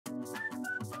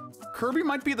Kirby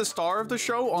might be the star of the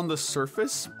show on the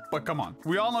surface, but come on.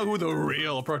 We all know who the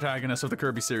real protagonist of the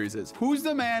Kirby series is. Who's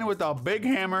the man with the big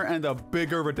hammer and the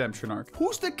bigger redemption arc?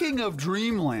 Who's the king of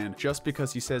Dreamland just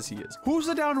because he says he is? Who's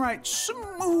the downright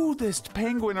smoothest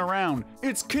penguin around?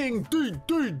 It's King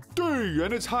Dedede,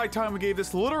 and it's high time we gave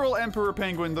this literal emperor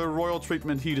penguin the royal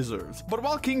treatment he deserves. But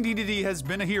while King Dedede has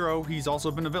been a hero, he's also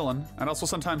been a villain, and also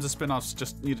sometimes the spin-offs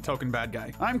just need a token bad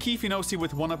guy. I'm Keith Inosi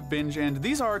with One Up Binge, and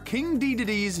these are King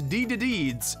Dedede's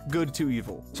Dededes, good to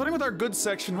evil. Starting with our good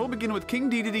section, we'll begin with King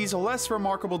Dedede's less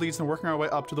remarkable deeds and working our way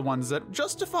up to the ones that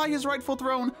justify his rightful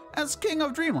throne as King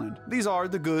of Dreamland. These are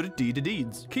the good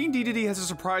Dededes. King Dedede has a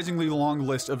surprisingly long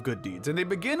list of good deeds, and they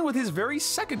begin with his very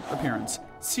second appearance,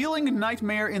 sealing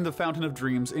Nightmare in the Fountain of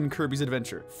Dreams in Kirby's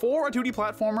Adventure. For a 2D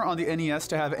platformer on the NES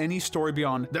to have any story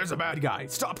beyond, there's a bad guy,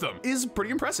 stop them, is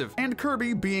pretty impressive. And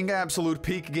Kirby, being absolute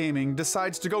peak gaming,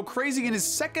 decides to go crazy in his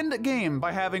second game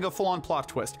by having a full-on plot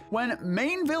twist. When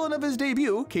main villain of his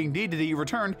debut, King Dedede,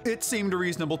 returned, it seemed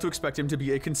reasonable to expect him to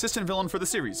be a consistent villain for the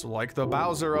series, like the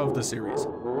Bowser of the series.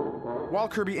 While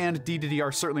Kirby and Dedede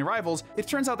are certainly rivals, it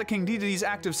turns out that King Dedede's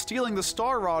act of stealing the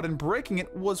Star Rod and breaking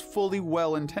it was fully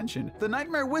well-intentioned. The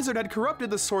Nightmare Wizard had corrupted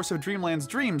the source of Dreamland's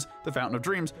dreams, the Fountain of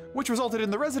Dreams, which resulted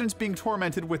in the residents being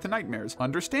tormented with the nightmares.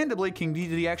 Understandably, King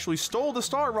Dedede actually stole the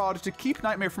Star Rod to keep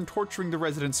Nightmare from torturing the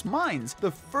residents' minds.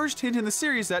 The first hint in the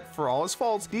series that, for all his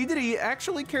faults, Dedede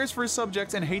actually cares for his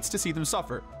subjects and hates to see them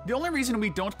suffer. The only reason we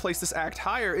don't place this act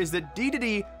higher is that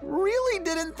Dedede really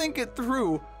didn't think it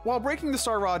through. While breaking the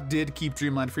Star Rod did keep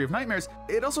Dreamland free of nightmares,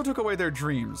 it also took away their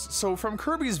dreams. So from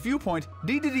Kirby's viewpoint,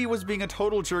 Dedede was being a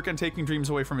total jerk and taking dreams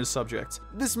away from his subjects.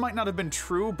 This might not have been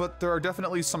true, but there are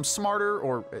definitely some smarter,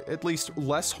 or at least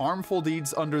less harmful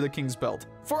deeds under the king's belt.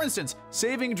 For instance,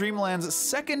 saving Dreamland's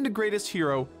second greatest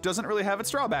hero doesn't really have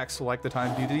its drawbacks, like the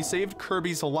time Dedede saved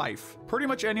Kirby's life. Pretty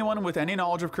much anyone with any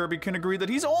knowledge of Kirby can agree that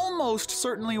he's almost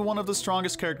certainly one of the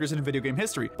strongest characters in video game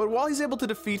history, but while he's able to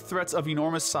defeat threats of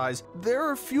enormous size, there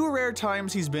are few rare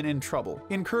times he's been in trouble.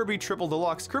 In Kirby Triple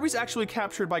Deluxe, Kirby's actually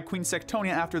captured by Queen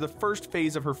Sectonia after the first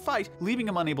phase of her fight, leaving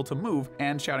him unable to move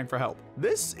and shouting for help.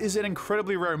 This is an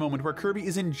incredibly rare moment where Kirby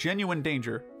is in genuine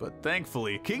danger, but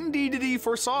thankfully, King Dedede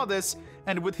foresaw this,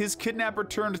 and with his kidnapper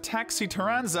turned Taxi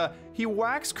Taranza, he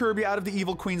whacks Kirby out of the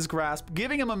evil queen's grasp,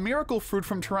 giving him a miracle fruit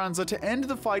from Taranza to end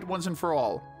the fight once and for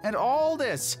all. And all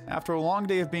this after a long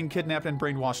day of being kidnapped and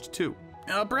brainwashed too.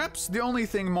 Perhaps the only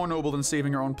thing more noble than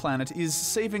saving our own planet is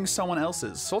saving someone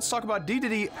else's. So let's talk about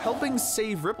Dedede helping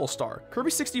save Ripple Star.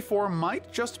 Kirby 64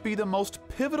 might just be the most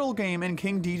pivotal game in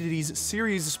King Dedede's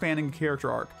series-spanning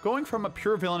character arc. Going from a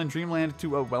pure villain in Dreamland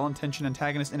to a well-intentioned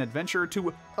antagonist in Adventure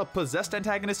to a possessed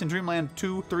antagonist in Dreamland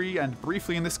 2, 3, and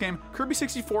briefly in this game, Kirby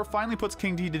 64 finally puts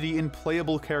King Dedede in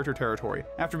playable character territory.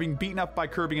 After being beaten up by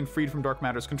Kirby and freed from Dark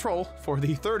Matter's control, for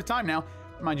the third time now,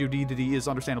 mind you, Dedede is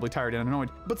understandably tired and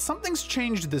annoyed, but something's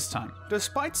changed this time.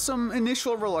 Despite some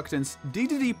initial reluctance,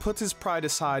 Dedede puts his pride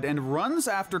aside and runs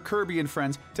after Kirby and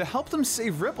friends to help them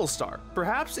save Ripple Star.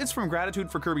 Perhaps it's from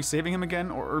gratitude for Kirby saving him again,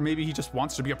 or maybe he just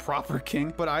wants to be a proper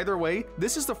king, but either way,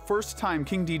 this is the first time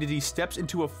King Dedede steps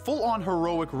into a full-on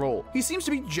heroic role. He seems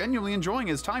to be genuinely enjoying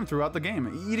his time throughout the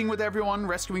game, eating with everyone,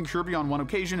 rescuing Kirby on one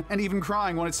occasion, and even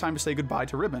crying when it's time to say goodbye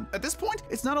to Ribbon. At this point,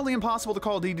 it's not only impossible to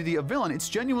call Dedede a villain, it's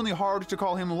genuinely hard to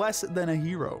call him less than a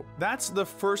hero. That's the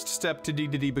first step to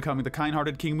Dedede becoming the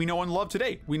kind-hearted king we know and love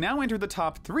today. We now enter the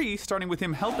top 3, starting with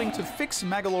him helping to fix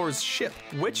Magolor's ship,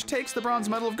 which takes the bronze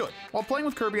medal of good. While playing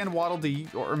with Kirby and Waddle Dee,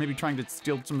 or maybe trying to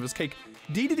steal some of his cake,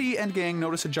 Dedede and gang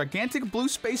notice a gigantic blue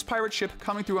space pirate ship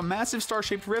coming through a massive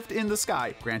star-shaped rift in the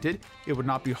sky. Granted, it would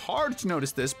not be hard to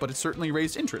notice this, but it certainly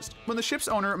raised interest. When the ship's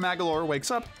owner, Magolor,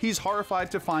 wakes up, he's horrified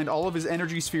to find all of his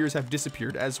energy spheres have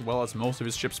disappeared, as well as most of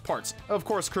his ship's parts. Of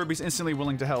course, Kirby's instantly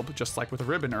willing to help, just like with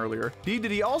Ribbon earlier.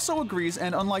 Dedede also agrees,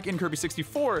 and unlike in Kirby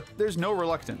 64, there's no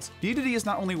reluctance. Dedede is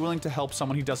not only willing to help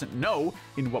someone he doesn't know,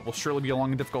 in what will surely be a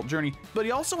long and difficult journey, but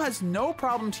he also has no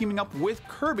problem teaming up with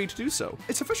Kirby to do so.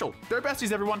 It's official. They're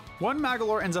besties, everyone. When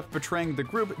Magolor ends up betraying the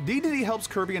group, Dedede helps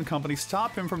Kirby and company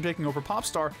stop him from taking over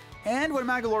Popstar, and when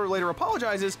Magolor later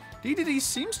apologizes, Dedede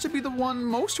seems to be the one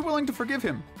most willing to forgive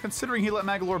him, considering he let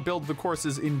Magolor build the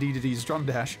courses in Dedede's Drum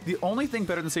Dash. The only thing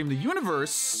better than saving the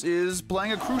universe is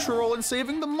playing a crucial role in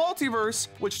saving the multiverse,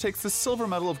 which takes the Silver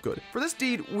Medal of Good. For this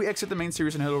deed, we exit the main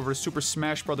series and head over to Super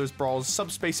Smash Bros. Brawl's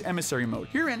Subspace Emissary mode.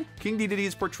 Herein, King Dedede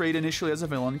is portrayed initially as a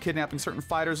villain, kidnapping certain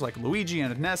fighters like Luigi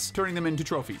and Ness, turning them into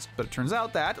trophies. But it turns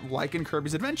out that, like in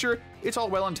Kirby's Adventure, it's all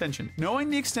well-intentioned.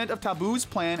 Knowing the extent of Taboo's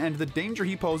plan and the danger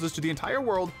he poses to the entire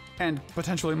world, and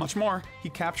potentially much more, he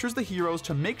captures the heroes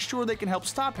to make sure they can help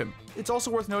stop him. It's also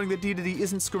worth noting that Dedede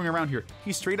isn't screwing around here.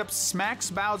 He straight up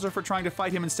smacks Bowser for trying to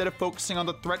fight him instead of focusing on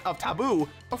the threat of Taboo,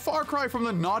 a far cry from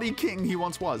the naughty king he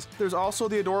once was. There's also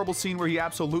the adorable scene where he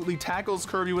absolutely tackles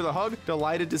Kirby with a hug,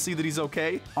 delighted to see that he's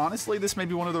okay. Honestly, this may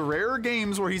be one of the rare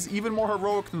games where he's even more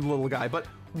heroic than the little guy, but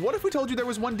what if we told you there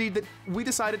was one deed that we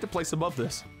decided to place above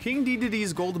this? King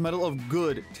Dedede's Gold Medal of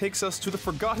Good takes us to the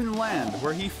Forgotten Land,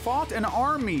 where he fought an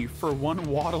army for one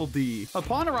Waddle Dee.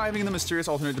 Upon arriving in the mysterious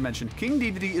alternate dimension, King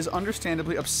Dedede is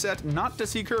understandably upset not to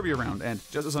see Kirby around, and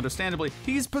just as understandably,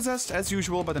 he's possessed as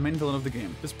usual by the main villain of the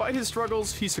game. Despite his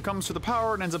struggles, he succumbs to the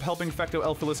power and ends up helping Fecto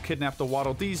Elphalus kidnap the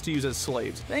Waddle Dees to use as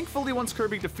slaves. Thankfully, once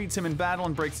Kirby defeats him in battle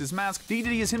and breaks his mask,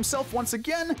 Dedede is himself once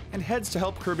again and heads to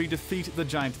help Kirby defeat the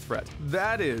giant threat.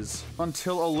 That is,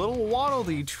 until a little Waddle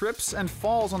Dee trips and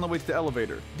falls on the way to the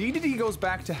elevator. Dedede goes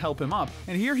back to help him up,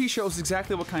 and here he shows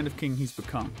exactly what kind of king he's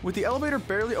become. With the elevator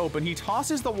barely open, he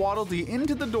tosses the Waddle Dee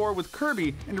into the door with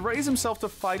Kirby and readies himself to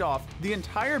fight off the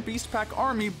entire Beast Pack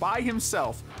army by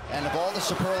himself. And of all the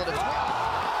superlatives...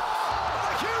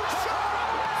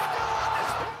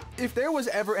 If there was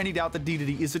ever any doubt that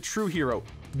Dedede is a true hero,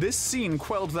 this scene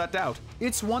quelled that doubt.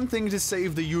 It's one thing to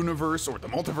save the universe or the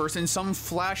multiverse in some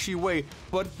flashy way,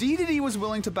 but Dedede was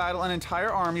willing to battle an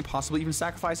entire army, possibly even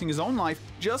sacrificing his own life,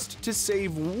 just to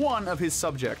save one of his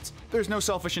subjects. There's no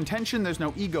selfish intention, there's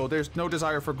no ego, there's no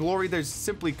desire for glory, there's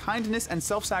simply kindness and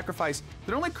self-sacrifice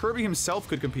that only Kirby himself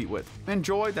could compete with.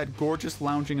 Enjoy that gorgeous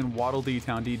lounging in Waddle Dee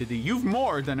Town, Dedede. You've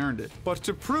more than earned it. But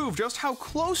to prove just how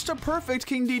close to perfect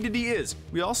King Dedede is,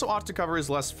 we also ought to cover his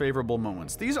less favorable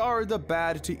moments. These are the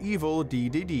bad to evil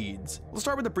Dededes. We'll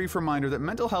start with a brief reminder that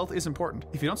mental health is important.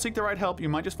 If you don't seek the right help, you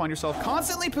might just find yourself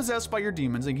constantly possessed by your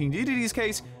demons. In King Dedede's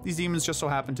case, these demons just so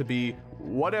happen to be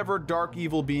whatever dark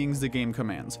evil beings the game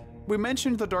commands. We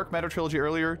mentioned the Dark Matter trilogy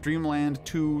earlier, Dreamland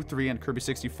 2, 3, and Kirby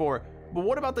 64. But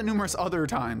what about the numerous other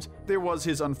times? There was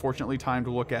his unfortunately timed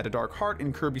look at a Dark Heart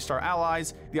in Kirby Star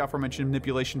Allies, the aforementioned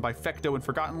manipulation by Fecto in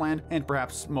Forgotten Land, and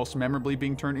perhaps most memorably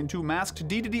being turned into masked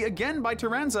Dedede again by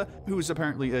Taranza, who is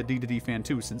apparently a Dedede fan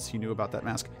too since he knew about that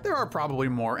mask. There are probably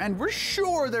more, and we're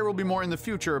sure there will be more in the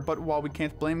future, but while we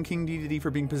can't blame King Dedede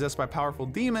for being possessed by powerful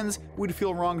demons, we'd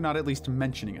feel wrong not at least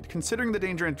mentioning it, considering the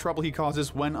danger and trouble he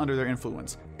causes when under their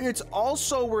influence. It's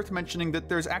also worth mentioning that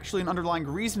there's actually an underlying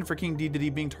reason for King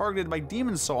Dedede being targeted by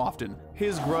demons so often: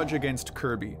 his grudge against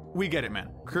Kirby. We get it, man.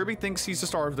 Kirby thinks he's the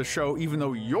star of the show even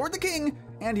though you're the king,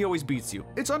 and he always beats you.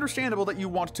 It's understandable that you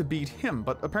want to beat him,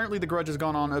 but apparently the grudge has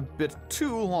gone on a bit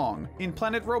too long. In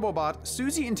Planet Robobot,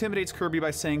 Susie intimidates Kirby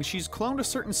by saying she's cloned a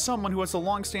certain someone who has a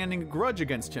long-standing grudge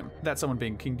against him. That someone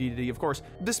being King Dedede, of course.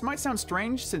 This might sound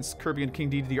strange since Kirby and King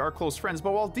Dedede are close friends,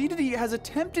 but while Dedede has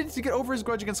attempted to get over his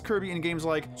grudge against Kirby in games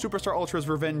like Superstar Ultra's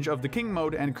Revenge of the King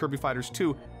mode and Kirby Fighters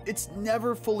 2, it's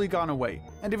never fully gone away.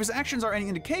 And if his actions are any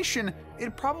indication,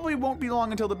 it probably won't be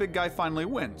long until the big guy finally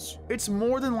wins. It's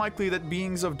more than likely that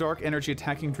beings of dark energy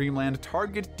attacking Dreamland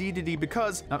target Dedede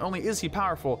because not only is he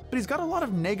powerful, but he's got a lot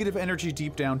of negative energy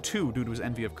deep down too due to his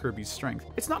envy of Kirby's strength.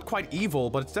 It's not quite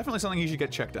evil, but it's definitely something he should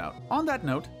get checked out. On that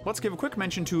note, let's give a quick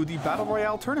mention to the Battle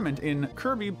Royale tournament in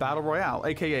Kirby Battle Royale,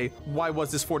 aka Why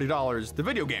Was This $40, the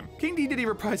video game. King Dedede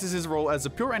reprises his role as a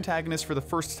pure antagonist for the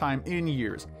first time in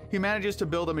years. He manages to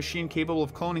build a machine capable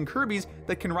of cloning Kirby's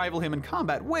that can rival him in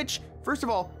combat, which, first of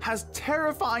all, has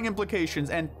terrifying implications,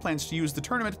 and plans to use the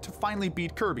tournament to finally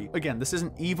beat Kirby. Again, this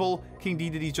isn't evil, King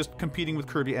Dedede's just competing with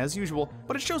Kirby as usual,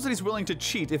 but it shows that he's willing to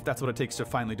cheat if that's what it takes to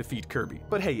finally defeat Kirby.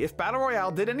 But hey, if Battle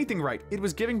Royale did anything right, it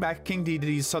was giving back King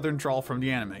Dedede's southern drawl from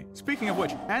the anime. Speaking of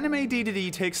which, Anime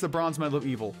Dedede takes the bronze medal of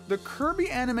evil. The Kirby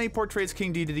anime portrays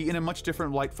King Dedede in a much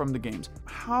different light from the games.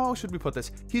 How should we put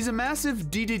this? He's a massive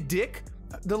Dedede dick.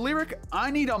 The lyric, "I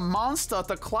need a monster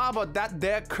to clobber that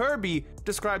there Kirby,"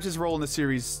 describes his role in the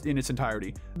series in its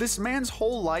entirety. This man's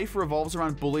whole life revolves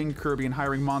around bullying Kirby and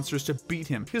hiring monsters to beat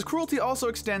him. His cruelty also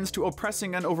extends to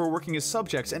oppressing and overworking his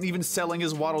subjects, and even selling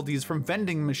his Waddle Dees from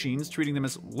vending machines, treating them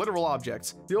as literal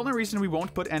objects. The only reason we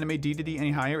won't put Anime Dedede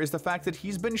any higher is the fact that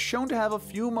he's been shown to have a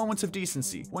few moments of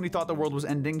decency. When he thought the world was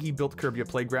ending, he built Kirby a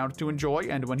playground to enjoy,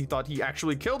 and when he thought he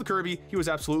actually killed Kirby, he was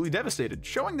absolutely devastated,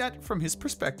 showing that, from his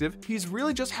perspective, he's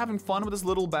really just having fun with his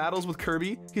little battles with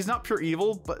Kirby. He's not pure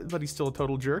evil, but he's still a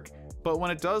total jerk. But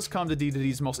when it does come to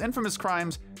Dedede's most infamous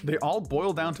crimes, they all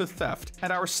boil down to theft,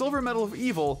 and our silver medal of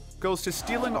evil goes to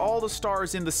stealing all the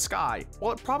stars in the sky.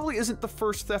 While it probably isn't the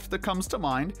first theft that comes to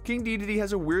mind, King Dedede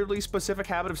has a weirdly specific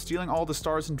habit of stealing all the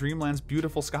stars in Dreamland's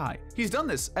beautiful sky. He's done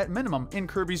this, at minimum, in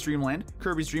Kirby's Dream Land,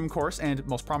 Kirby's Dream Course, and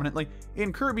most prominently,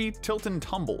 in Kirby Tilt and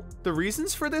Tumble. The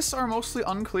reasons for this are mostly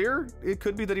unclear. It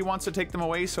could be that he wants to take them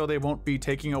away so they won't be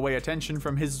taking away attention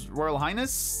from His Royal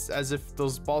Highness, as if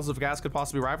those balls of gas could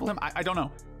possibly rival him. I don't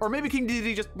know. Or maybe King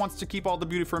Dedede just wants to keep all the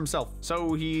beauty for himself,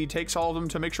 so he takes all of them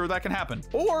to make sure that can happen.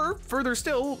 Or, further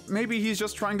still, maybe he's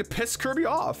just trying to piss Kirby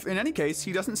off. In any case,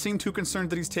 he doesn't seem too concerned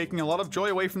that he's taking a lot of joy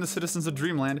away from the citizens of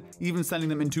Dreamland, even sending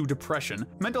them into depression.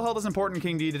 Mental health is important,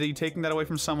 King Dedede. Taking that away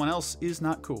from someone else is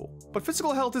not cool. But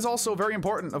physical health is also very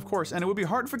important, of course, and it would be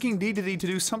hard for King Dedede to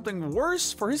do something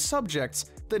worse for his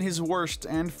subjects than his worst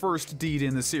and first deed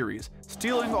in the series,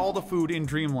 stealing all the food in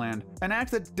Dreamland, an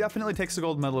act that definitely takes the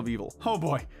gold medal of evil. Oh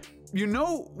boy. You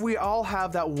know, we all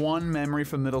have that one memory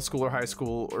from middle school or high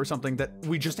school or something that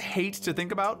we just hate to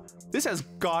think about. This has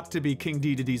got to be King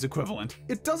Dedede's equivalent.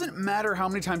 It doesn't matter how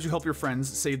many times you help your friends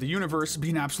save the universe,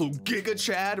 be an absolute Giga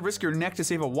Chad, risk your neck to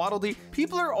save a Waddle Dee,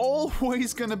 people are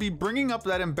always gonna be bringing up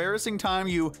that embarrassing time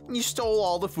you stole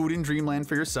all the food in Dreamland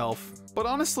for yourself. But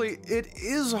honestly, it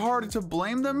is hard to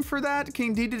blame them for that.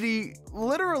 King Dedede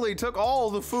literally took all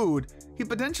the food. He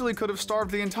potentially could have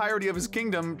starved the entirety of his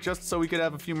kingdom just so he could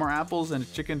have a few more apples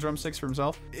and chicken drumsticks for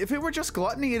himself. If it were just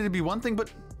gluttony, it'd be one thing,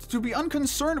 but to be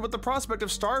unconcerned with the prospect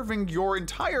of starving your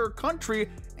entire country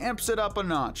amps it up a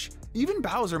notch. Even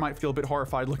Bowser might feel a bit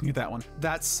horrified looking at that one.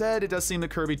 That said, it does seem that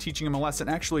Kirby teaching him a lesson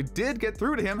actually did get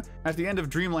through to him. At the end of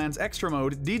Dreamland's Extra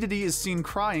Mode, Dedede is seen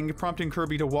crying, prompting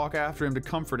Kirby to walk after him to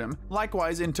comfort him.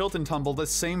 Likewise, in Tilt and Tumble, the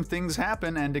same things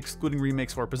happen, and excluding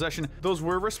remakes for possession, those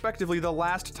were respectively the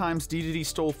last times Dedede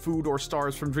stole food or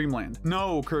stars from Dreamland.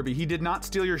 No, Kirby, he did not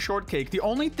steal your shortcake. The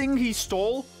only thing he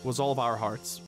stole was all of our hearts.